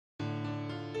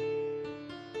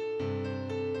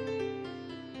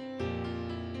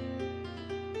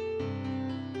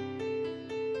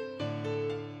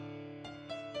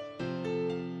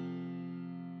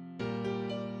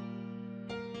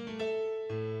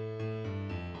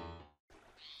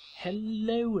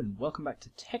Hello and welcome back to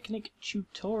Technic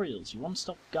Tutorials, your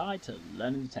one-stop guide to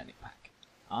learning the Technic Pack.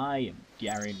 I am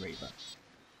Gary Reaver.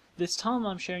 This time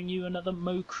I'm showing you another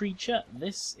Mo creature.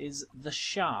 This is the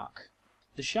shark.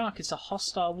 The shark is a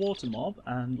hostile water mob,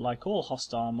 and like all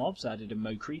hostile mobs added in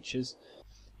Mo creatures,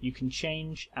 you can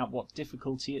change at what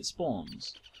difficulty it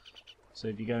spawns. So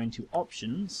if you go into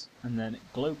Options and then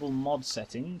Global Mod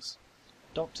Settings,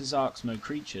 Dr. Zark's Mo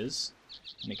creatures,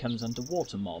 and it comes under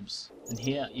water mobs, and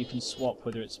here you can swap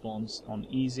whether it spawns on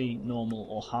easy, normal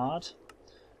or hard,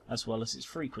 as well as its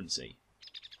frequency.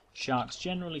 Sharks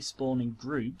generally spawn in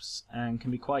groups and can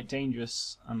be quite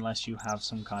dangerous unless you have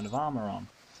some kind of armour on.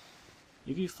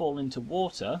 If you fall into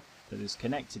water that is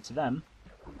connected to them,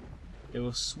 they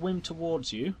will swim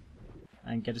towards you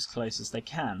and get as close as they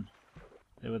can.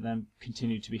 They will then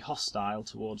continue to be hostile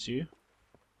towards you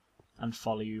and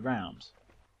follow you round.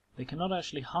 They cannot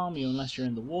actually harm you unless you're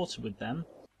in the water with them,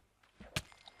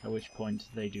 at which point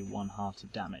they do 1 heart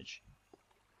of damage.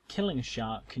 Killing a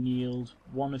shark can yield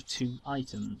one of 2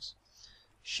 items.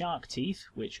 Shark teeth,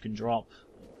 which can drop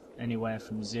anywhere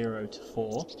from 0 to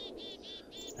 4,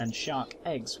 and shark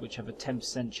eggs, which have a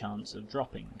 10% chance of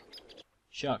dropping.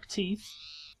 Shark teeth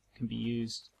can be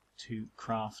used to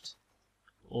craft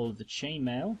all of the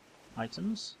chainmail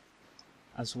items,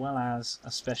 as well as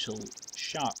a special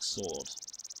shark sword,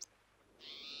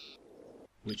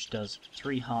 which does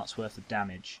 3 hearts worth of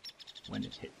damage when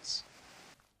it hits.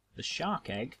 The shark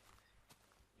egg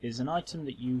is an item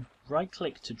that you right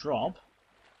click to drop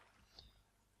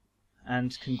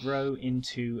and can grow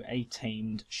into a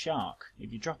tamed shark.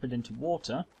 If you drop it into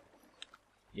water,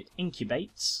 it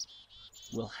incubates,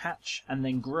 will hatch and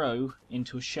then grow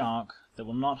into a shark that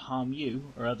will not harm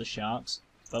you or other sharks,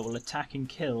 but will attack and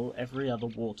kill every other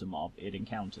water mob it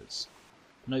encounters.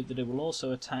 Note that it will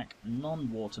also attack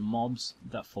non-water mobs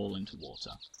that fall into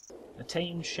water. A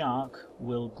tamed shark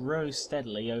will grow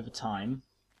steadily over time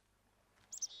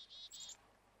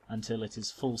until it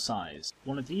is full size.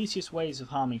 One of the easiest ways of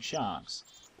harming sharks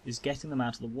is getting them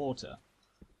out of the water,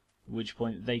 at which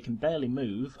point they can barely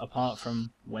move apart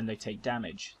from when they take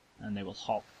damage, and they will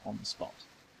hop on the spot.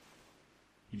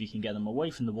 If you can get them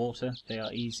away from the water, they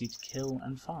are easy to kill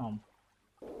and farm.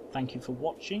 Thank you for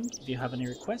watching. If you have any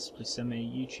requests, please send me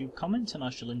a YouTube comment and I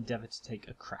shall endeavour to take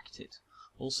a crack at it.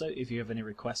 Also, if you have any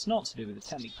requests not to do with the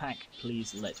Technic Pack,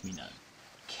 please let me know.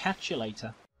 Catch you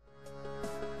later.